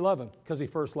 Why do you love Him? Because He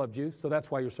first loved you, so that's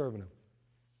why you're serving Him.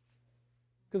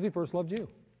 Because He first loved you.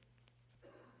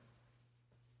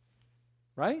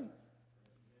 Right?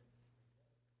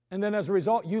 And then as a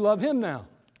result, you love Him now.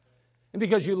 And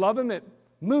because you love Him, it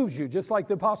moves you, just like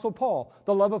the Apostle Paul.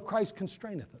 The love of Christ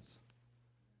constraineth us.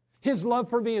 His love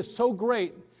for me is so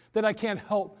great that I can't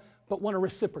help but want to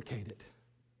reciprocate it.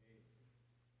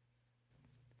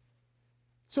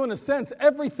 So in a sense,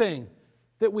 everything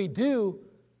that we do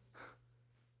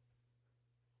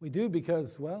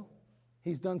because, well,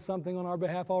 He's done something on our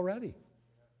behalf already.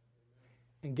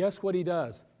 And guess what He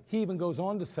does? He even goes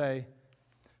on to say,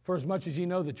 for as much as you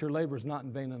know that your labor is not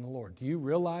in vain in the Lord. Do you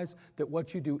realize that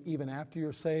what you do even after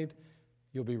you're saved,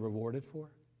 you'll be rewarded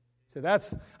for? So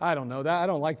that's, I don't know, that I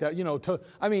don't like that. You know,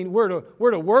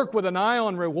 we're to work with an eye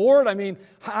on reward. I mean,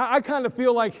 I kind of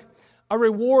feel like a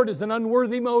reward is an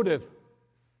unworthy motive.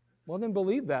 Well, then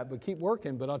believe that, but keep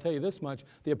working. But I'll tell you this much,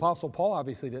 the Apostle Paul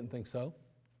obviously didn't think so.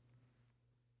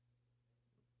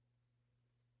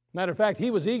 Matter of fact, he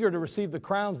was eager to receive the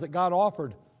crowns that God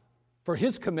offered for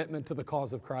his commitment to the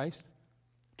cause of Christ.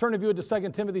 Turn if you would to 2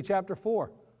 Timothy chapter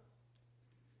 4.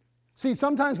 See,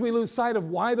 sometimes we lose sight of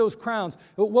why those crowns,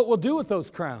 what we'll do with those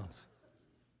crowns.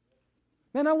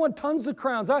 Man, I want tons of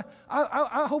crowns. I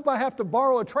hope I have to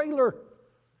borrow a trailer,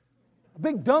 a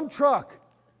big dump truck.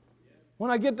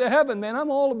 When I get to heaven, man, I'm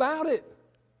all about it.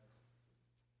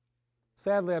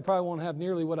 Sadly, I probably won't have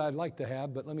nearly what I'd like to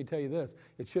have, but let me tell you this,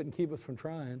 it shouldn't keep us from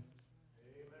trying. Amen.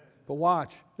 But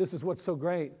watch, this is what's so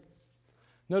great.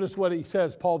 Notice what he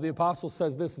says. Paul the Apostle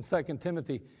says this in 2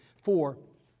 Timothy 4,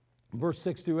 verse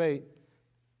 6 through 8.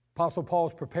 Apostle Paul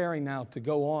is preparing now to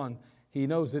go on. He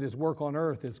knows that his work on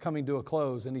earth is coming to a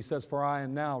close, and he says, for I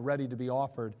am now ready to be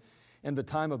offered, and the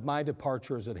time of my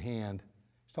departure is at hand.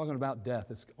 He's talking about death.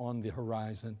 It's on the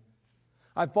horizon.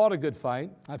 I've fought a good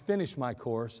fight. I've finished my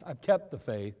course. I've kept the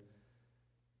faith.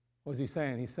 What is he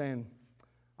saying? He's saying,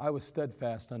 I was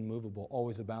steadfast, unmovable,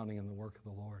 always abounding in the work of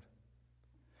the Lord.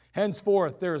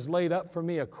 Henceforth there is laid up for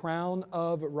me a crown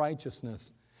of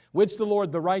righteousness, which the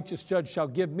Lord, the righteous judge, shall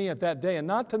give me at that day, and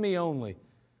not to me only,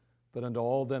 but unto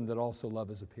all them that also love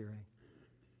His appearing.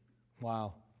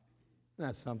 Wow. Isn't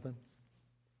that something?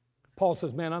 Paul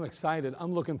says, man, I'm excited.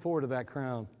 I'm looking forward to that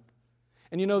crown.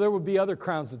 And you know, there would be other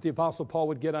crowns that the Apostle Paul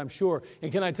would get, I'm sure.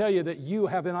 And can I tell you that you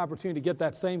have an opportunity to get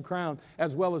that same crown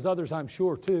as well as others, I'm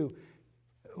sure, too.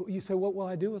 You say, what will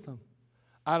I do with them?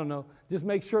 I don't know. Just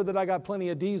make sure that I got plenty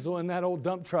of diesel in that old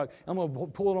dump truck. I'm going to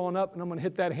pull it on up, and I'm going to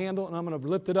hit that handle, and I'm going to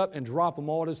lift it up and drop them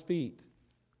all at His feet.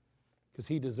 Because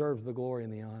He deserves the glory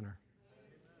and the honor.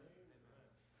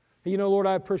 You know, Lord,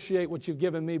 I appreciate what You've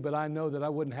given me, but I know that I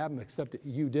wouldn't have them except that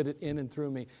You did it in and through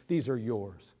me. These are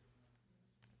Yours.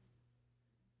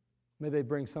 May they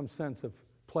bring some sense of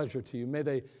pleasure to You. May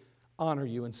they honor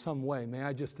You in some way. May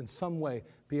I just in some way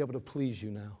be able to please You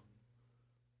now.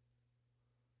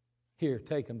 Here,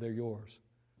 take them, they're yours.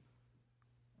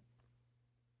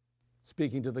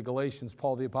 Speaking to the Galatians,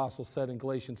 Paul the Apostle said in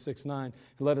Galatians 6:9,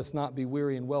 let us not be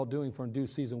weary in well-doing, for in due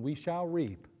season we shall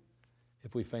reap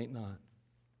if we faint not.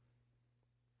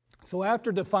 So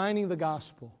after defining the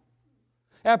gospel,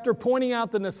 after pointing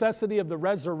out the necessity of the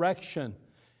resurrection,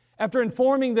 after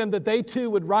informing them that they too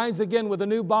would rise again with a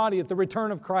new body at the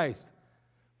return of Christ,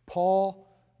 Paul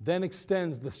then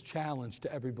extends this challenge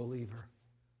to every believer.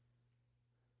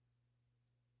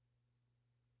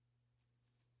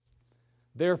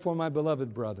 Therefore, my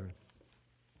beloved brethren,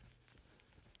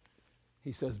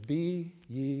 he says, be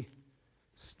ye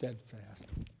steadfast,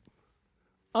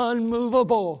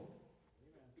 unmovable,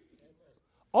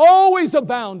 always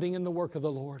abounding in the work of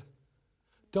the Lord.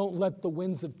 Don't let the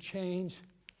winds of change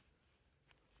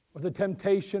or the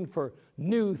temptation for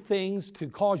new things to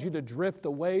cause you to drift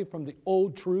away from the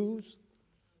old truths.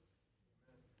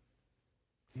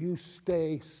 You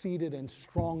stay seated and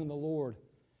strong in the Lord.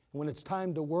 And when it's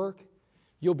time to work,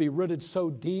 you'll be rooted so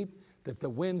deep that the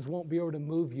winds won't be able to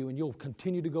move you, and you'll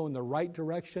continue to go in the right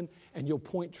direction, and you'll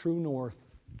point true north.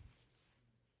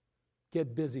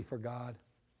 Get busy for God.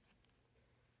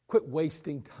 Quit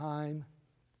wasting time.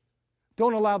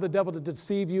 Don't allow the devil to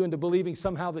deceive you into believing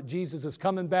somehow that Jesus is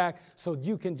coming back so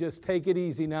you can just take it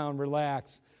easy now and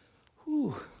relax.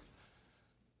 Whew.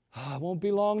 It won't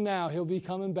be long now. He'll be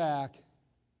coming back.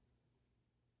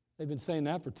 They've been saying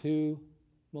that for 2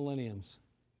 millenniums.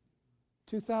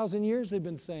 2,000 years they've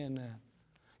been saying that.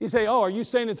 You say, oh, are you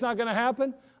saying it's not going to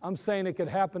happen? I'm saying it could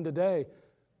happen today.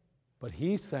 But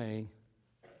he's saying,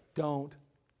 don't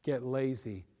get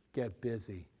lazy, get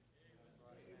busy.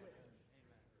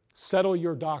 Settle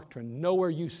your doctrine. Know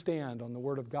where you stand on the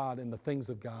Word of God and the things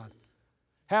of God.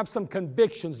 Have some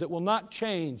convictions that will not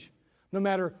change, no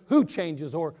matter who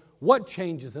changes or what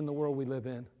changes in the world we live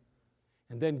in.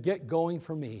 And then get going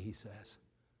for me, he says.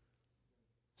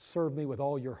 Serve me with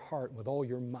all your heart, with all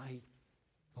your might,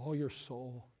 with all your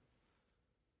soul.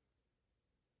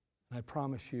 And I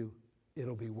promise you,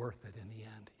 it'll be worth it in the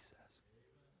end, he says.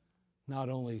 Not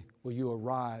only will you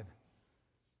arrive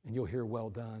and you'll hear well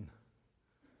done,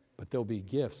 but there'll be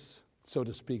gifts, so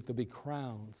to speak. There'll be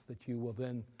crowns that you will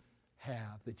then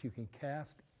have, that you can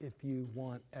cast if you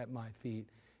want at my feet.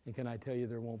 And can I tell you,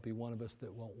 there won't be one of us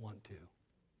that won't want to.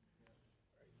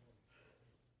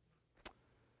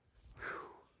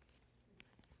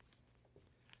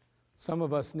 Some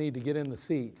of us need to get in the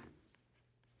seat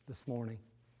this morning.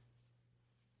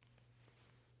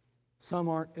 Some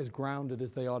aren't as grounded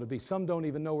as they ought to be. Some don't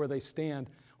even know where they stand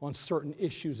on certain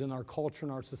issues in our culture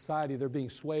and our society. They're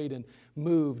being swayed and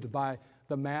moved by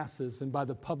the masses and by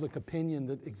the public opinion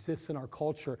that exists in our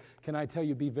culture. Can I tell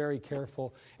you, be very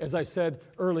careful. As I said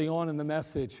early on in the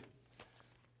message,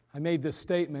 I made this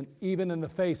statement, even in the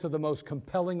face of the most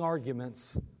compelling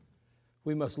arguments,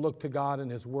 we must look to God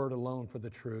and His Word alone for the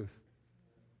truth.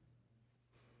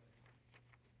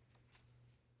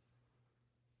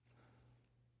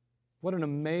 What an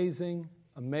amazing,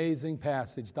 amazing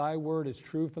passage. Thy word is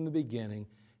true from the beginning,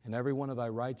 and every one of thy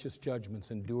righteous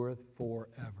judgments endureth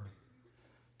forever.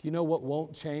 Do you know what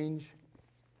won't change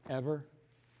ever?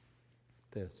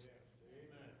 This.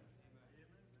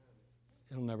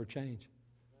 It'll never change.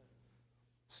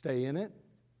 Stay in it,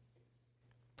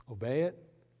 obey it,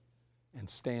 and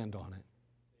stand on it.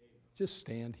 Just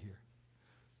stand here.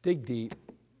 Dig deep.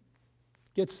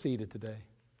 Get seated today.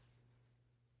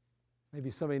 Maybe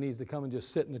somebody needs to come and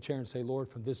just sit in the chair and say, Lord,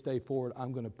 from this day forward,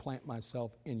 I'm going to plant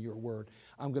myself in your word.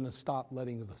 I'm going to stop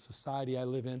letting the society I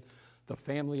live in, the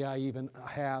family I even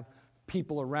have,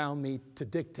 people around me to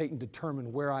dictate and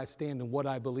determine where I stand and what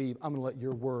I believe. I'm going to let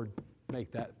your word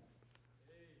make that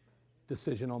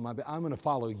decision on my behalf. I'm going to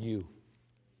follow you.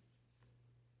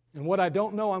 And what I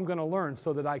don't know, I'm going to learn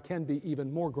so that I can be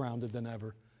even more grounded than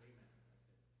ever.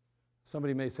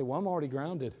 Somebody may say, well, I'm already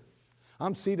grounded.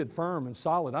 I'm seated firm and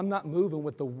solid. I'm not moving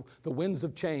with the winds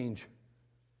of change.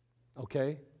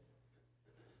 Okay?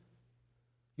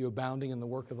 You abounding in the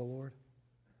work of the Lord?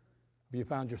 Have you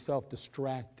found yourself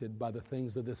distracted by the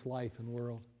things of this life and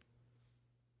world?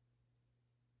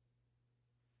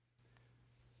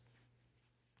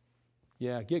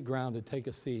 Yeah, get grounded. Take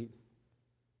a seat.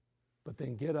 but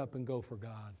then get up and go for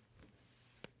God.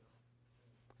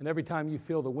 And every time you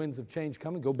feel the winds of change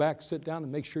coming, go back, sit down,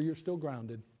 and make sure you're still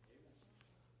grounded.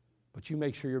 But you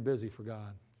make sure you're busy for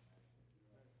God.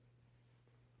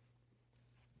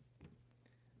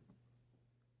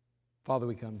 Father,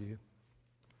 we come to you.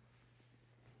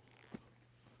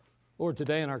 Lord,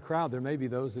 today in our crowd, there may be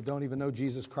those that don't even know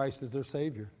Jesus Christ as their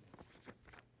Savior.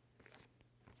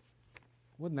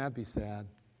 Wouldn't that be sad?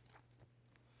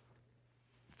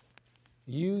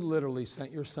 You literally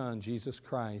sent your Son, Jesus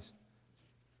Christ,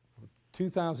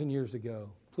 2,000 years ago.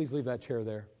 Please leave that chair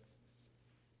there.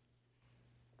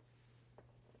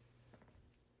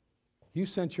 You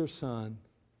sent your Son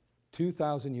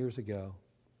 2,000 years ago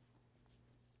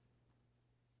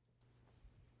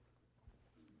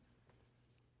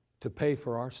to pay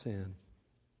for our sin.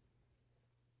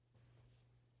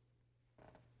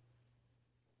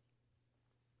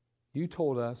 You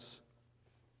told us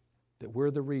that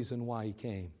we're the reason why He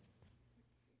came.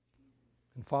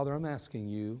 And Father, I'm asking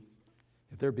you,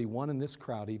 if there be one in this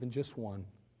crowd, even just one,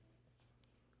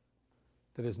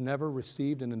 that has never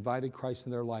received and invited Christ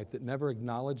in their life, that never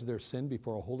acknowledged their sin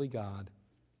before a holy God,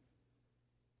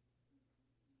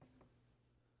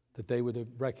 that they would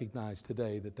recognize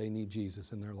today that they need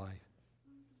Jesus in their life.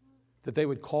 That they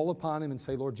would call upon Him and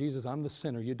say, Lord Jesus, I'm the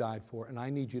sinner you died for, and I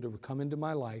need you to come into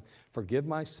my life, forgive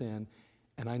my sin,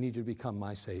 and I need you to become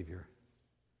my Savior.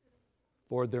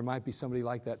 Lord, there might be somebody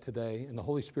like that today, and the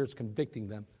Holy Spirit's convicting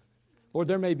them. Lord,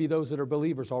 there may be those that are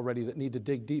believers already that need to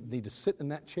dig deep, need to sit in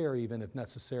that chair even if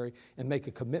necessary, and make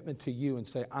a commitment to you and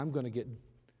say, I'm going to get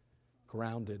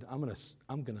grounded. I'm going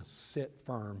to sit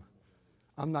firm.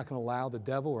 I'm not going to allow the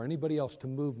devil or anybody else to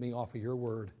move me off of your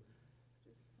word.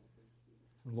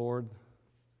 Lord,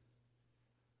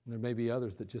 there may be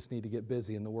others that just need to get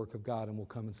busy in the work of God and will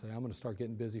come and say, I'm going to start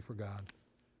getting busy for God.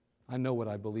 I know what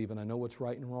I believe and I know what's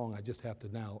right and wrong. I just have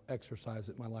to now exercise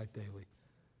it in my life daily.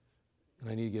 And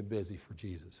I need to get busy for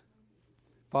Jesus.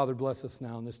 Father, bless us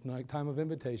now in this time of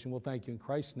invitation. We'll thank you in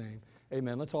Christ's name.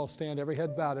 Amen. Let's all stand, every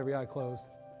head bowed, every eye closed.